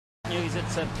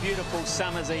It's a beautiful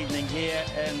summer's evening here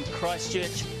in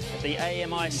Christchurch at the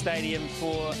AMI Stadium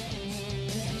for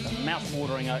a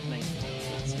mouth-watering opening.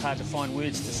 It's hard to find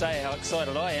words to say how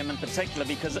excited I am, in particular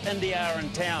because India are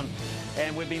in town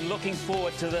and we've been looking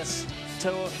forward to this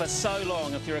tour for so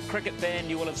long. If you're a cricket fan,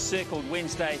 you will have circled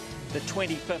Wednesday the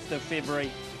 25th of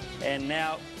February, and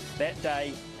now that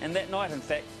day, and that night in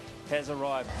fact, has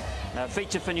arrived.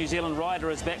 Feature for New Zealand rider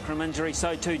is back from injury,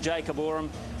 so too Jacob Oram.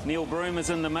 Neil Broom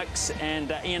is in the mix,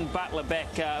 and Ian Butler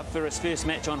back for his first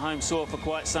match on home soil for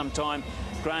quite some time.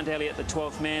 Grant Elliott the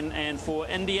 12th man, and for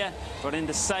India, Virendra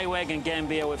Sehwag and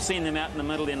Gambia, we've seen them out in the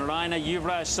middle. Then Raina,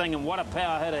 Yuvraj Singh, and what a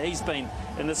power hitter he's been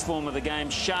in this form of the game.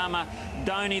 Sharma,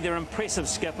 Dhoni, their impressive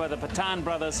skipper, the Pathan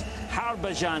brothers,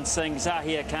 Harbhajan Singh,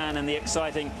 Zahir Khan, and the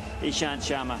exciting Ishant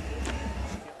Sharma.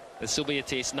 This will be a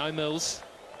test. No Mills.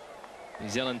 New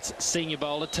Zealand's senior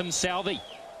bowler, Tim Southey.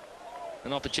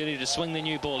 An opportunity to swing the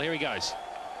new ball. Here he goes.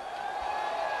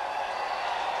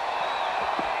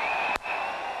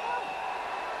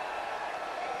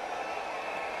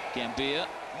 Gambia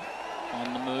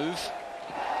on the move.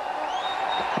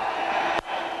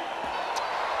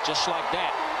 Just like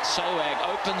that, Sehwag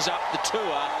opens up the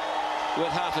tour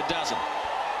with half a dozen.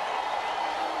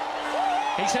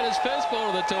 He's had his first ball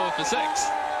of the tour for 6.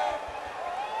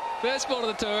 First ball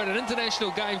of the tour in an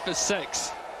international game for 6.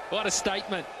 What a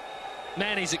statement.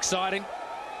 Man, he's exciting.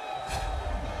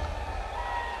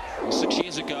 6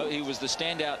 years ago, he was the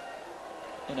standout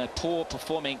in a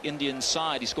poor-performing Indian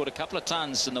side. He scored a couple of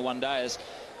tons in the one-dayers.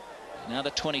 Now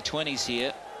the 2020s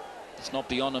here. It's not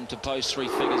beyond him to post 3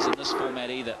 figures in this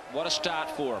format either. What a start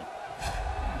for him.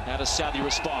 How does Southey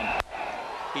respond?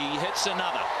 He hits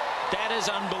another. That is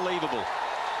unbelievable.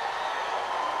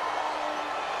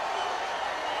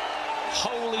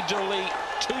 Holy dooly,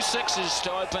 2 sixes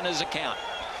to open his account.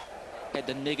 Had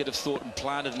the negative thought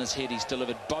implanted in his head. He's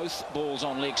delivered both balls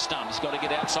on leg stump. He's got to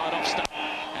get outside off stump.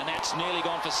 And that's nearly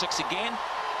gone for 6 again.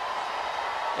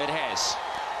 It has.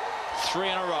 3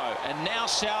 in a row. And now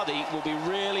Southey will be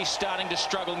really starting to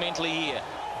struggle mentally here.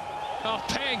 Oh,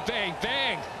 bang, bang,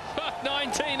 bang.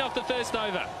 19 off the first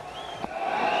over.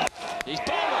 He's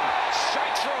bowling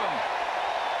straight through him.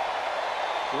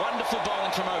 Wonderful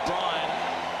bowling from O'Brien.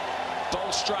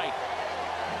 Bowl straight.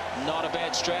 Not a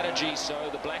bad strategy, so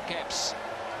the Black Caps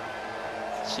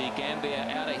see Gambia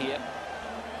out of here.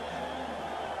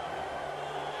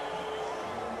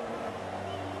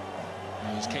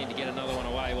 He was keen to get another one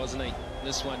away, wasn't he?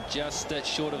 This one just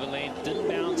short of a length. Didn't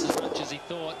bounce as much as he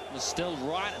thought. Was still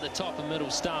right at the top of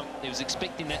middle stump. He was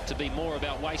expecting that to be more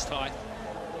about waist height.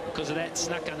 Because of that,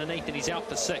 snuck underneath, and he's out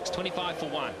for 6. 25 for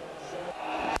 1.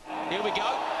 Here we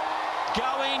go.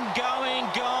 Going, going,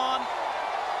 gone.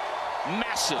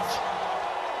 Massive.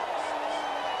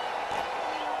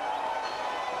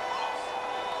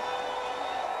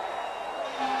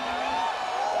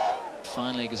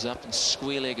 Fine leg is up and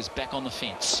square leg is back on the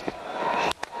fence.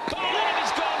 Bowling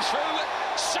has gone through.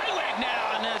 Sehwag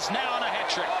now, and is now on a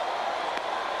hat-trick.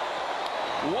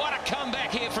 What a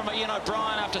comeback here from Ian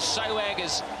O'Brien after Sehwag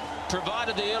has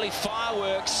provided the early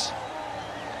fireworks.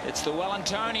 It's the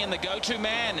Wellingtonian, the go-to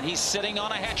man, and he's sitting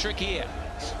on a hat-trick here.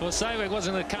 Well, Sehwag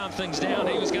wasn't going to calm things down.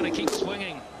 He was going to keep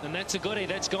swinging, and that's a goodie.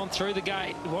 That's gone through the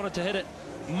gate. He wanted to hit it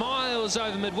miles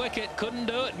over mid-wicket. Couldn't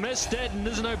do it. Missed it. And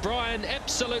Ian O'Brien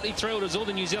absolutely thrilled, as all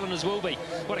the New Zealanders will be.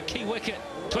 What a key wicket.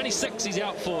 26 he's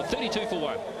out for. 32 for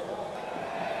 1.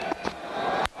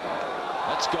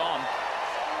 That's gone.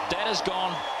 That has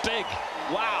gone big.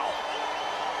 Wow.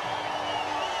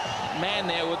 Man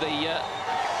there with the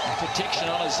protection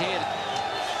on his head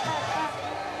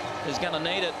is going to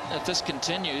need it if this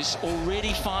continues.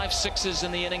 Already 5 sixes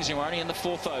in the innings, and we're only in the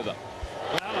 4th over.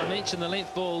 Well, I mentioned the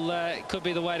length ball could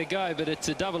be the way to go, but it's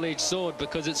a double-edged sword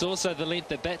because it's also the length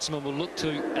that batsmen will look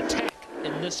to attack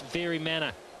in this very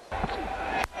manner.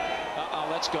 Uh-oh,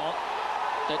 that's gone.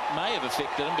 That may have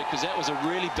affected him because that was a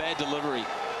really bad delivery.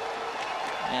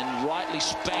 And rightly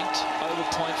spanked over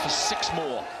point for 6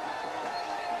 more.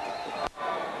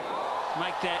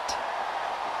 Make that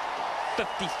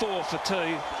 54 for 2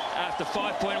 after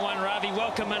 5.1. Ravi,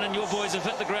 welcome in, and your boys have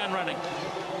hit the ground running.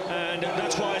 And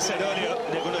that's why I said earlier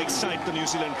they're going to excite the New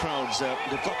Zealand crowds.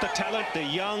 They've got the talent, they're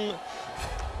young,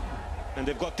 and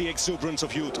they've got the exuberance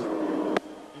of youth.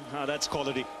 That's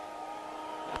quality.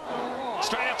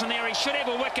 Straight up in there, he should have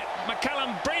a wicket.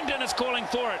 McCullum, Brendan is calling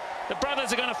for it. The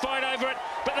brothers are going to fight over it,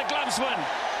 but the gloves win.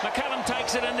 McCullum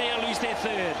takes it, and they'll lose their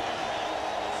 3rd.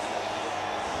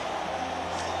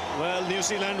 Well, New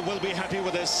Zealand will be happy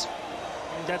with this.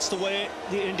 That's the way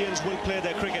the Indians will play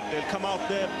their cricket. They'll come out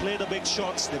there, play the big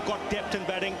shots. They've got depth in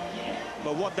batting.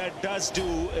 But what that does do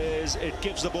is it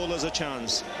gives the bowlers a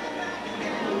chance.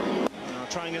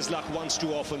 trying his luck once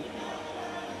too often,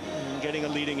 getting a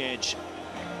leading edge.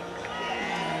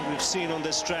 We've seen on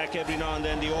this track every now and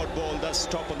then the odd ball does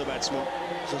stop on the batsman.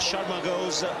 So Sharma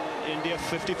goes, India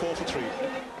 54 for 3.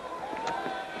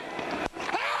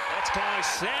 That's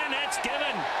close, and that's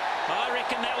given. I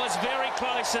reckon that was very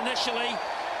close initially,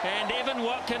 and Evan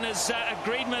Watkin has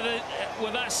agreed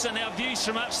with us and our views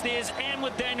from upstairs, and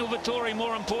with Daniel Vettori,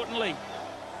 more importantly.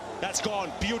 That's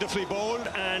gone beautifully bowled,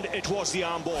 and it was the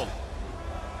arm ball.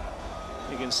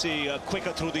 You can see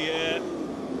quicker through the air.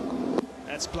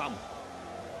 That's plumb.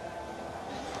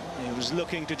 He was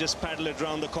looking to just paddle it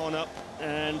round the corner,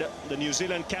 and the New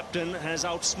Zealand captain has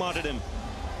outsmarted him.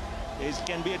 He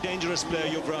can be a dangerous player,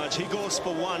 Yuvraj. He goes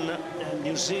for 1, and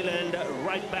New Zealand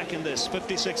right back in this,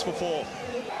 56 for 4. Oh, it's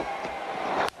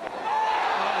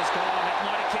gone. It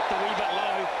might have kept a wee bit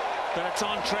low, but it's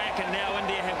on track, and now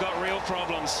India have got real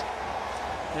problems.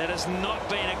 That has not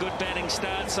been a good batting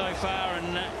start so far,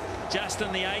 and just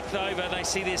in the 8th over, they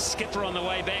see their skipper on the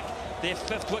way back, their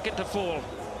 5th wicket to fall.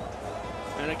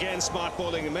 And again, smart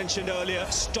bowling. I mentioned earlier,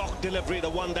 stock delivery, the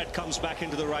one that comes back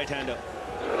into the right-hander.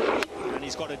 And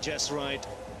he's got it just right.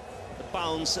 The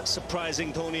bounce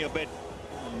surprising Dhoni a bit.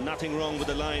 Nothing wrong with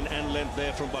the line and length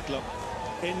there from Butler.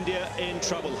 India in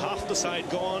trouble. Half the side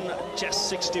gone, just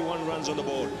 61 runs on the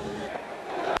board.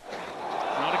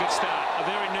 Not a good start. A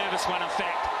very nervous one, in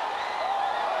fact.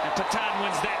 And Pathan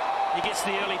wins that. He gets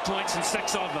the early points and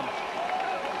 6 of them.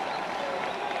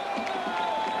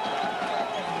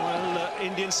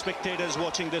 Indian spectators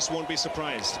watching this won't be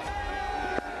surprised.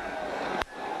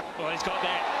 Well, he's got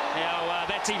that. Now,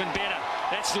 that's even better.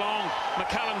 That's long.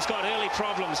 McCullum's got early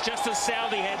problems, just as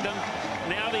Southey had them.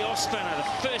 Now the off-spinner. The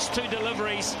first 2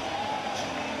 deliveries,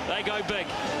 they go big.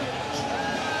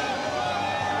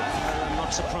 I'm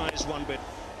not surprised one bit.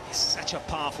 He's such a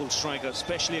powerful striker,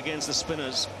 especially against the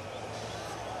spinners.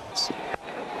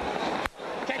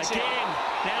 Again.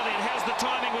 Now then, how's the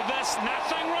timing with this?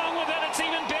 Nothing wrong with it. It's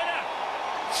even better.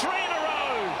 3 in a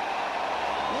row.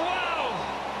 Wow.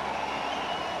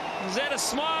 Is that a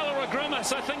smile or a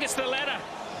grimace? I think it's the latter.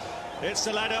 It's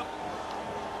the latter.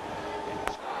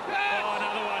 Oh,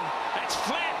 another one. That's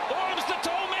flat. Orum's the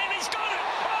tall man. He's got it.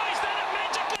 Oh, he's done it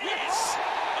magically. Yes.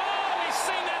 Oh, we've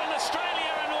seen that in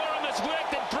Australia, and Orum has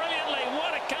worked it brilliantly.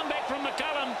 What a comeback from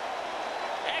McCullum.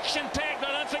 Action-packed.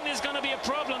 I don't think there's going to be a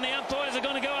problem. The umpires are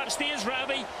going to go upstairs,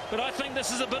 Ravi, but I think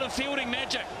this is a bit of fielding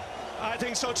magic. I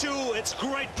think so too. It's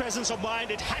great presence of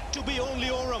mind. It had to be only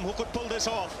Orum who could pull this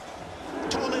off.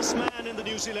 Tallest man in the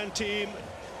New Zealand team.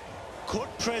 Good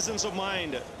presence of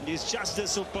mind. He's just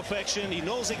this of perfection. He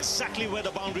knows exactly where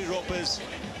the boundary rope is.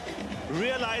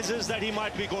 Realizes that he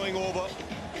might be going over.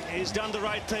 He's done the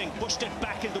right thing. Pushed it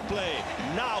back into play.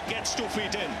 Now gets 2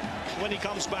 feet in. When he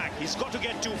comes back, he's got to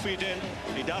get 2 feet in.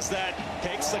 He does that.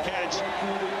 Takes the catch.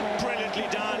 Brilliantly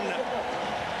done.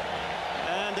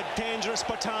 And the dangerous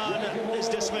Pathan is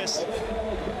dismissed.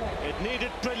 It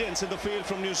needed brilliance in the field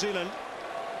from New Zealand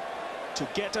to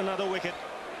get another wicket.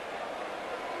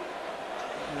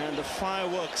 And the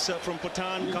fireworks from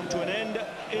Pathan come to an end.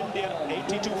 India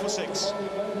 82 for 6.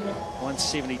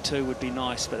 172 would be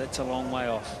nice, but that's a long way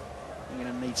off. We're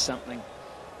going to need something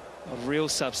of real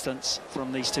substance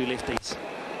from these 2 lefties.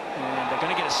 And they're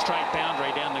going to get a straight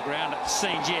boundary down the ground. It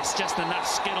seems, yes, just enough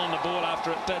skin on the ball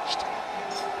after it pitched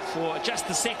for just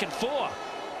the second 4.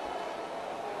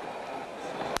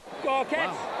 Oh, catch.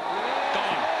 Wow.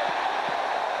 Gone.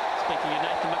 Speaking of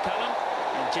Nathan McCullum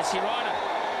and Jesse Ryder.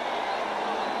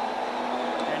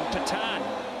 And Pathan,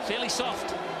 fairly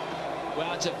soft.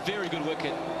 Well, it's a very good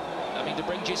wicket. I mean, to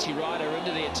bring Jesse Ryder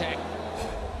into the attack.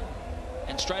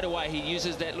 And straight away, he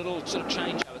uses that little sort of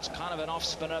change. It's kind of an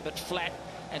off-spinner, but flat.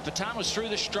 And Pathan was through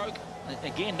the stroke.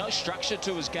 Again, no structure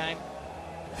to his game,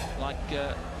 like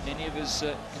many of his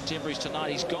contemporaries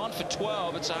tonight. He's gone for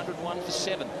 12. It's 101 for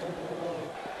 7.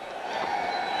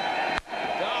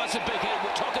 Oh, it's a big hit.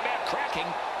 We'll talk about cracking.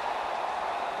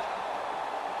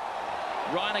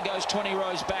 Raina goes 20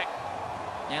 rows back.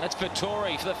 And it's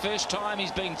Vettori. For the first time,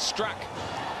 he's been struck.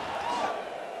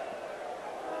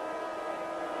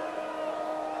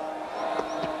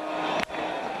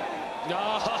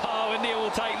 Oh, India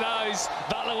will take those.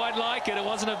 Butler won't like it. It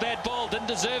wasn't a bad ball. Didn't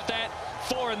deserve that.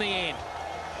 4 in the end.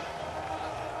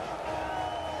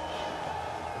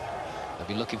 They'll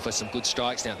be looking for some good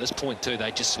strikes now. At this point, too,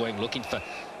 they just swing, looking for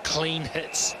clean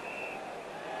hits.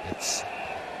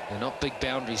 They're not big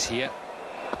boundaries here.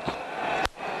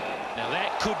 Now,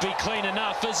 that could be clean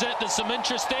enough, is it? There's some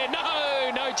interest there.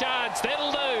 No chance.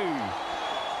 That'll do.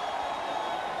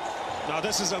 Now,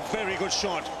 this is a very good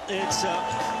shot. It's a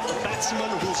batsman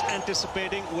who's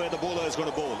anticipating where the bowler is going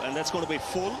to bowl, and that's going to be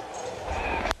full.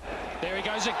 There he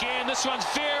goes again. This one's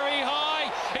very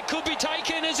high. It could be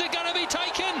taken. Is it going to be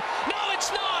taken? No,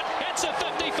 it's not. It's a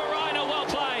 50 for Reiner. Well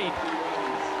played.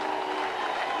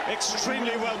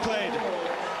 Extremely well played.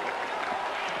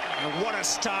 And what a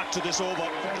start to this over.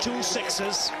 2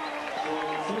 sixes.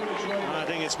 I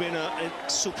think it's been a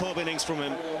superb innings from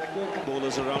him.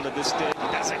 Bowlers around at this stage.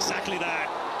 That's exactly that.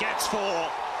 Gets 4.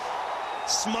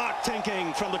 Smart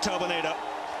thinking from the Turbinator.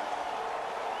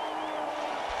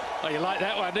 Oh, you like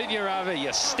that one, didn't you, Ravi?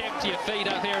 You stepped your feet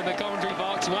up here in the commentary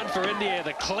box. One for India,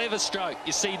 the clever stroke.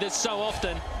 You see this so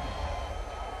often.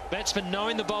 Batsman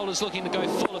knowing the bowler's looking to go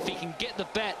full. If he can get the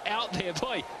bat out there,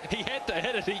 boy, he had to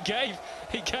hit it. He gave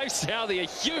Southee a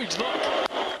huge look.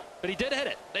 But he did hit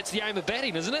it. That's the aim of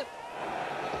batting, isn't it?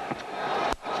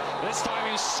 This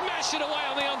time he smashed it away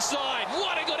on the onside.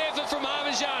 What a good effort from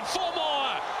Harbhajan. 4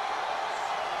 more.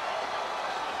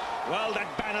 Well,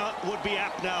 that banner would be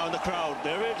apt now in the crowd.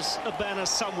 There is a banner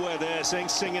somewhere there saying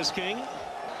Singh is king.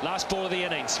 Last ball of the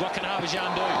innings. What can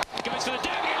Harbhajan do? Goes for the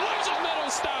dab. He loses middle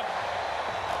stump.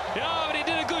 Yeah, but he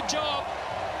did a good job.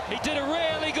 He did a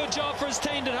really good job for his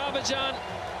team, did Harbhajan.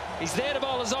 He's there to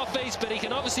bowl his off-beats, but he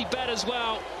can obviously bat as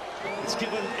well. It's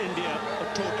given India a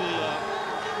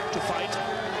total to fight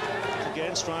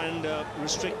against, try and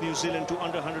restrict New Zealand to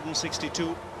under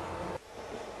 162.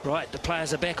 Right, the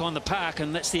players are back on the park,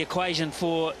 and that's the equation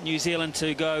for New Zealand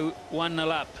to go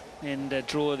 1-0 up and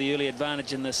draw the early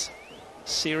advantage in this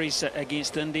series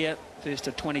against India. First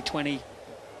of 2020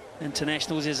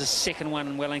 internationals. There's a second one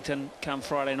in Wellington come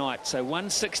Friday night. So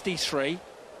 163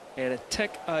 at a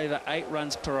tick over 8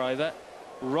 runs per over.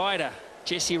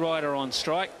 Jesse Ryder on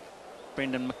strike.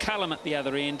 Brendan McCullum at the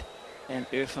other end, and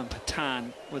Irfan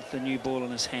Pathan with the new ball in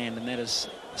his hand, and that is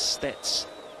the stats.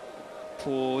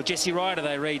 For Jesse Ryder,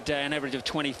 they read an average of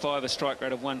 25, a strike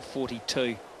rate of 142.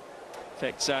 In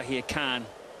fact, Zahir Khan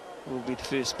will be the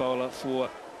first bowler for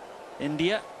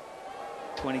India.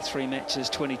 23 matches,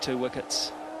 22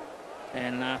 wickets,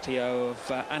 and an RPO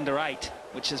of under 8,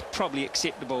 which is probably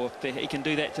acceptable. If he can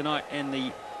do that tonight and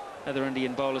the other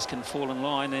Indian bowlers can fall in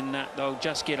line, then they'll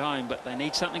just get home, but they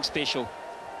need something special.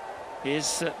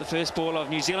 Here's the first ball of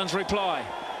New Zealand's reply.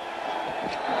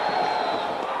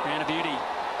 And a beauty.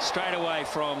 Straight away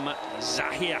from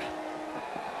Zahir.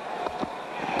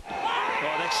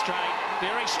 Oh, that's straight.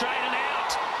 Very straight and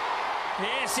out.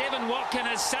 Yes, Evan Watkin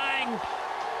is saying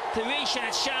to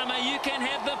Ishant Sharma, you can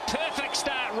have the perfect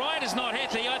start. Ryder's not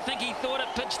happy. I think he thought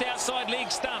it pitched outside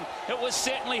leg stump. It was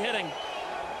certainly hitting.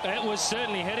 It was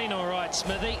certainly hitting all right,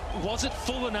 Smithy. Was it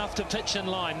full enough to pitch in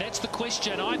line? That's the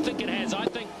question. I think it has. I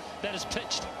think that is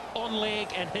pitched on leg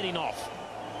and hitting off.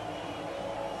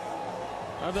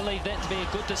 I believe that to be a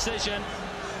good decision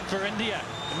for India.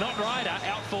 Not Ryder,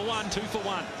 out for 1, 2 for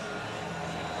 1.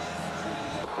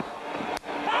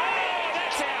 Oh,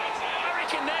 that's out. I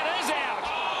reckon that is out.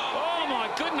 Oh, my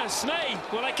goodness me.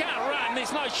 Well, they can't run.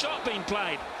 There's no shot being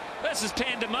played. This is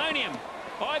pandemonium.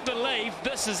 I believe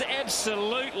this is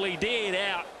absolutely dead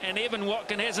out, and Evan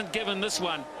Watkin hasn't given this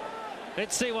one.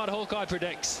 Let's see what Hawkeye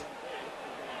predicts.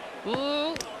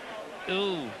 Ooh.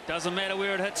 Ooh. Doesn't matter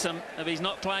where it hits him. If he's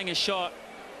not playing a shot,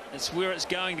 it's where it's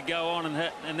going to go on and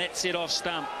hit, and that's set off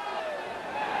stump.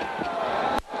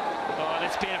 Oh,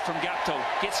 that's better from Guptill.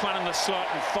 Gets one in the slot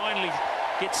and finally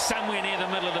gets somewhere near the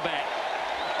middle of the bat.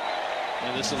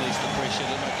 And this released the pressure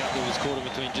that McGuffey was caught in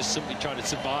between, just simply trying to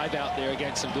survive out there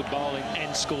against some good bowling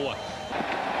and score.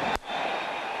 Oh,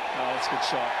 that's a good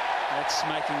shot. That's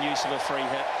making use of a free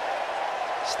hit.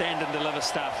 Stand and deliver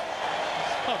stuff.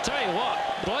 I'll tell you what,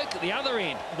 bloke at the other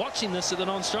end, watching this at the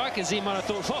non-strikers, he might have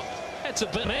thought, oh, that's a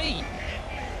bit me.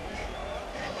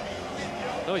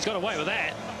 Oh, he's got away with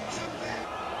that.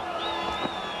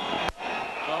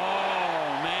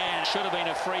 Oh, man, should have been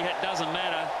a free hit, doesn't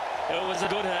matter. It was a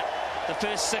good hit. The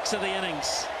first 6 of the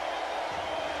innings.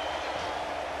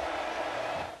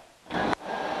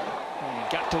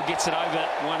 Guptill gets it over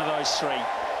one of those 3.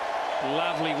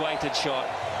 Lovely weighted shot.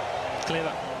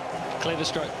 Clever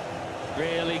stroke.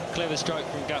 Really clever stroke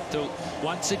from Guptill.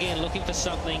 Once again looking for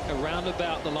something around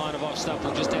about the line of off stump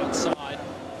or just outside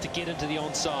to get into the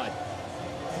onside.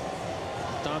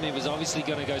 Dami was obviously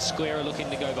going to go squarer, looking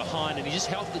to go behind, and he just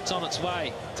helped it's on its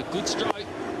way. It's a good stroke.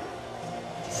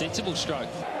 Sensible stroke.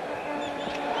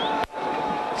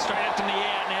 Straight up in the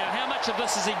air now. How much of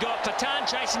this has he got? Pathan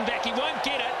chasing back. He won't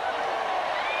get it.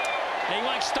 He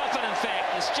won't stop it, in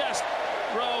fact. It's just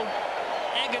rolled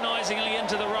agonisingly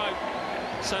into the rope.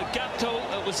 So Guptill,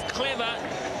 it was clever,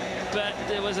 but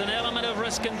there was an element of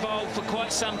risk involved for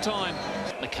quite some time.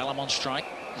 McCullum on strike.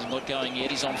 He's not going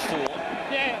yet. He's on 4.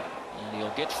 Yeah. And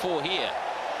he'll get 4 here.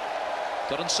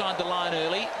 Got inside the line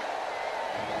early.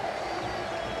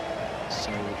 So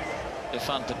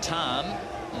Irfan Pathan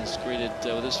is greeted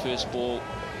with his first ball.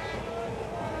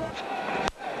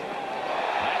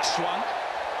 That swung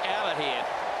out of here.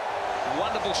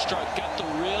 Wonderful stroke. Guptill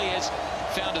really has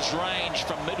found his range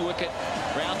from mid-wicket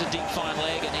round to deep fine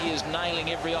leg, and he is nailing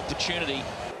every opportunity.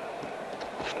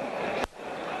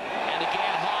 And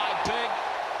again, high, big,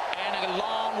 and a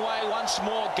long way once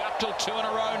more. Guptill 2 in a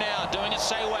row now, doing a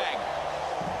Sehwag.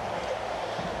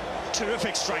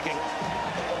 Terrific striking.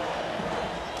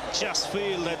 Just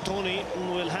feel that Tony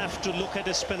will have to look at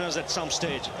his spinners at some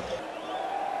stage.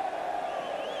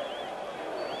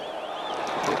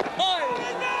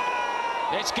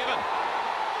 That's given.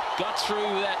 Got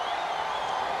through that.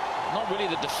 Not really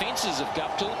the defences of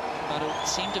Guptill, but it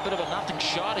seemed a bit of a nothing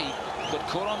shot. He got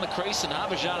caught on the crease, and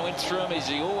Harbhajan went through him as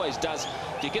he always does.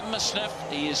 If you give him a sniff,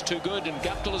 he is too good, and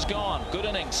Guptill is gone. Good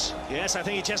innings. Yes, I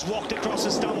think he just walked across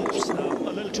his stumps a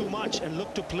little too much and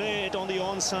looked to play it on the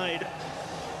onside.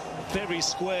 Very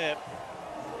square.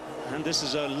 And this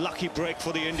is a lucky break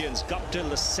for the Indians. Guptill,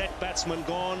 the set batsman,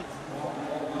 gone.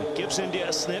 Gives India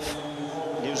a sniff.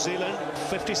 New Zealand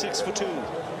 56 for 2.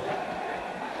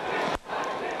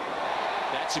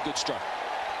 That's a good stroke.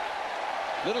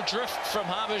 Little drift from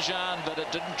Harbhajan, but it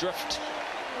didn't drift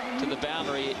to the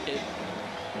boundary. It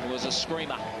was a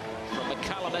screamer from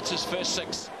McCullum. That's his first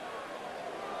 6.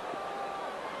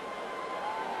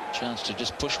 Chance to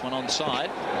just push one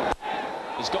onside.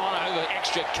 He's gone over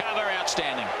extra cover.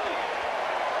 Outstanding.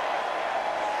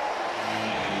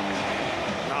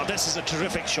 Now this is a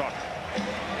terrific shot.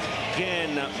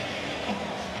 Again,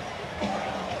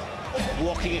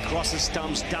 walking across the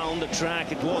stumps down the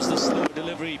track. It was the slow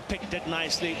delivery. Picked it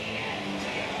nicely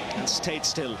and stayed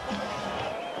still.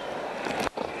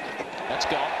 That's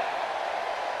gone.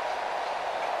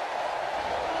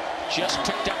 Just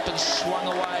picked up and swung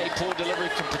away. Poor delivery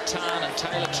from Pathan, and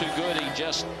Taylor too good. He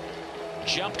just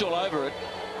jumped all over it.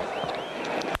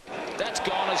 That's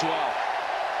gone as well.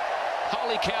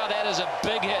 Holy cow, that is a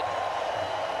big hit.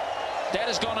 That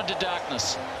has gone into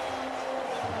darkness.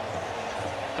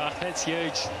 Oh, that's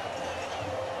huge.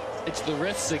 It's the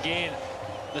wrists again.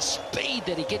 The speed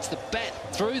that he gets the bat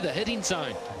through the hitting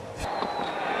zone.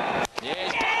 Yeah,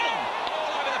 he's bottom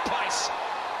all over the place.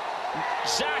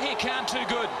 Zahir Khan too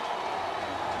good.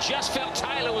 Just felt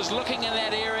Taylor was looking in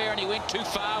that area and he went too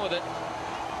far with it.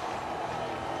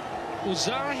 Well,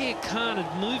 Zahir Khan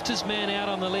had moved his man out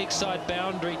on the leg side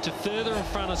boundary to further in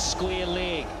front of square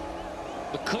leg.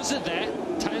 Because of that,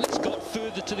 Taylor's got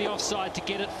further to the offside to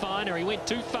get it finer. He went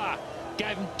too far,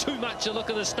 gave him too much a look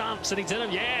at the stumps, and he's hit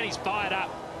him. Yeah, and he's fired up.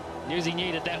 Knew he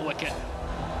needed that wicket.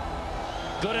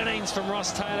 Good innings from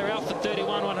Ross Taylor, out for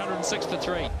 31, 106 for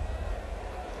 3.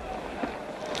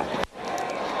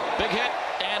 Big hit,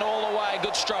 and all the way,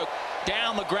 good stroke.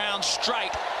 Down the ground,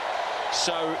 straight.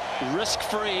 So,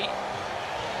 risk-free.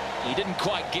 He didn't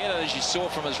quite get it, as you saw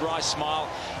from his wry smile,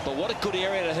 but what a good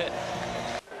area to hit.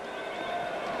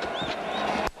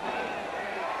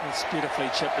 It's beautifully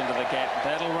chipped into the gap.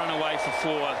 That'll run away for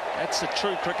 4. That's a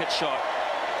true cricket shot.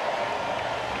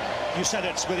 You said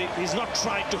it, Smithy. He's not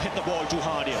tried to hit the ball too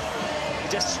hard here. He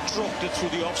just stroked it through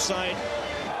the offside.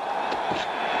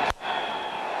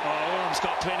 Oh, Orum's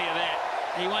got plenty of that.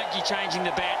 He won't be changing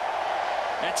the bat.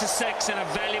 That's a 6 and a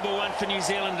valuable one for New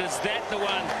Zealand. Is that the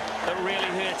one that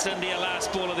really hurts India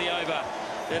last ball of the over?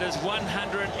 It is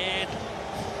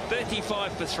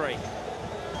 135 for 3.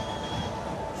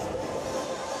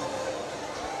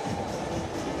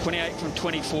 28 from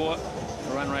 24.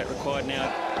 The run rate required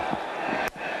now.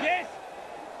 Yes!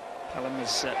 Cullum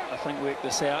has, I think, worked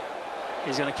this out.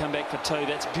 He's going to come back for 2.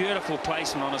 That's beautiful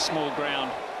placement on a small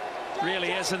ground.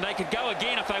 Really is, and they could go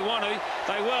again if they want to.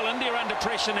 They will. India under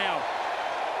pressure now.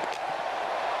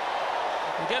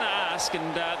 I'm going to ask,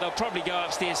 and they'll probably go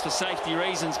upstairs for safety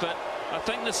reasons, but I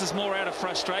think this is more out of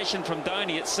frustration from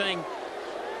Dhoni. It's seeing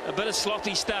a bit of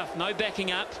sloppy stuff, no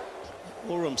backing up.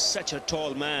 Orum's such a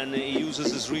tall man. He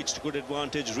uses his reach to good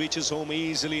advantage, reaches home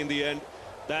easily in the end.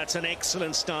 That's an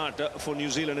excellent start for New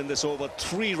Zealand in this over.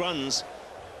 3 runs,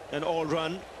 an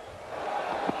all-run.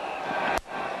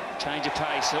 Change of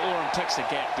pace. Oram picks the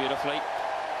gap beautifully.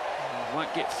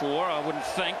 Won't get 4, I wouldn't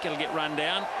think. It'll get run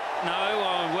down. No,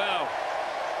 oh, well,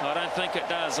 I don't think it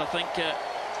does. I think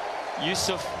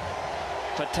Yusuf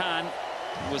Pathan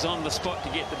was on the spot to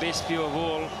get the best view of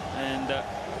all, and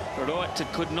Rohit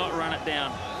could not run it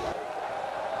down.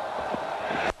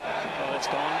 Oh, that's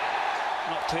gone.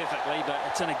 Not perfectly, but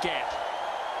it's in a gap.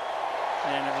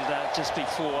 And it'll just be 4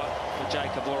 for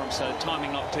Jacob Oram, so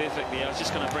timing not perfect there. I was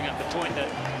just going to bring up the point that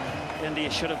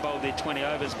India should have bowled their 20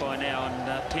 overs by now,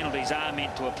 and penalties are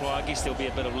meant to apply. I guess there'll be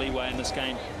a bit of leeway in this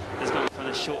game. It's going to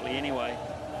finish shortly anyway.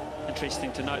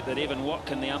 Interesting to note that Evan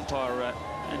Watkin, the umpire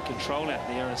in control out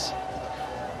there, is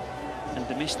in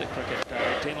domestic cricket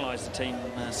penalised the team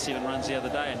 7 runs the other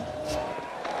day. And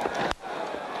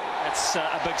that's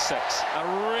a big 6, a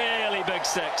really big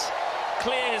 6.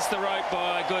 Clears the rope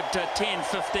by a good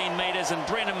 10-15 metres, and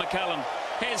Brendan McCullum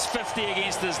has 50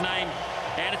 against his name,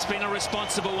 and it's been a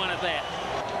responsible one at that.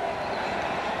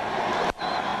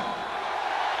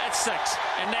 That's 6,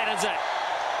 and that is it.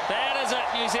 That is it.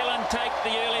 New Zealand take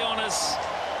the early honours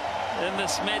in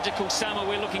this magical summer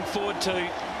we're looking forward to.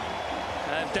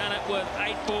 They've done it with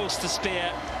 8 balls to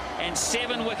spare and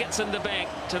 7 wickets in the bank.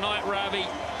 Tonight, Ravi,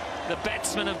 the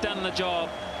batsmen have done the job,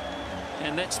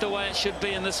 and that's the way it should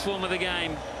be in this form of the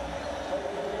game.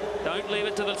 Don't leave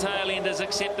it to the tail enders,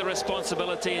 accept the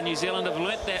responsibility, and New Zealand have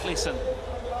learnt that lesson.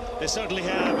 They certainly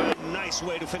have. A nice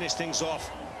way to finish things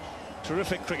off.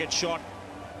 Terrific cricket shot.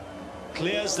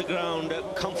 Clears the ground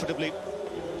comfortably.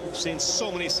 We've seen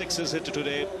so many sixes hit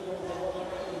today.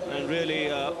 And really,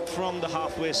 from the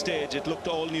halfway stage, it looked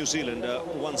all New Zealand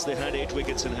once they had 8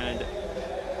 wickets in hand.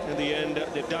 In the end,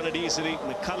 they've done it easily.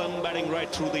 McCullum batting right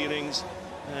through the innings.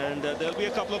 And there'll be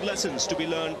a couple of lessons to be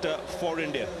learnt for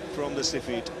India from this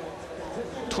defeat.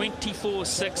 24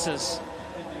 sixes.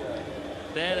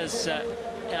 That is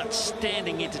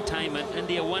outstanding entertainment.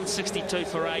 India 162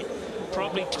 for 8.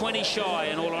 Probably 20 shy,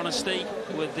 in all honesty,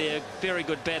 with their very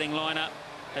good batting lineup.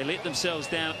 They let themselves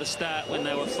down at the start when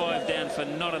they were 5 down for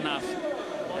not enough.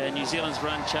 And New Zealand's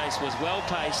run chase was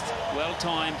well-paced,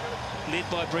 well-timed, led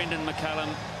by Brendan McCullum,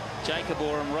 Jacob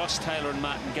Oram, Ross Taylor and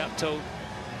Martin Guptill.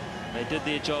 They did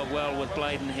their job well with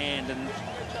blade in hand, and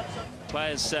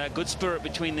players, good spirit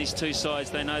between these two sides.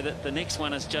 They know that the next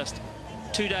one is just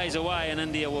 2 days away, and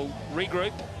India will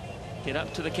regroup, get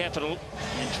up to the capital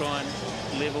and try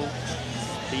and level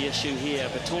the issue here.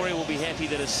 Vittoria will be happy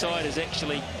that his side has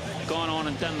actually gone on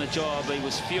and done the job. He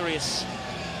was furious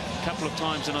a couple of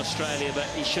times in Australia, but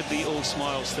he should be all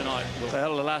smiles tonight.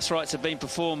 Well, the last rites have been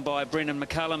performed by Brendan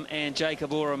McCullum and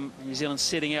Jacob Oram. New Zealand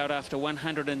setting out after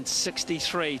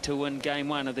 163 to win game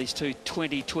 1 of these two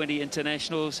 2020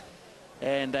 internationals,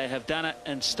 and they have done it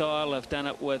in style. They've done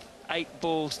it with 8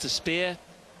 balls to spare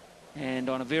and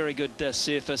on a very good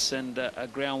surface and a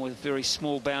ground with very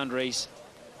small boundaries.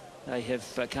 They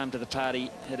have come to the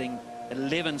party hitting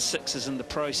 11 sixes in the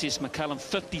process. McCullum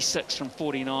 56 from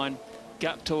 49.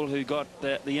 Guptill, who got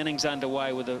the innings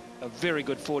underway with a very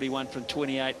good 41 from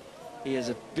 28. He is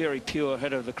a very pure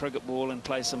hitter of the cricket ball and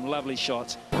plays some lovely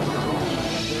shots.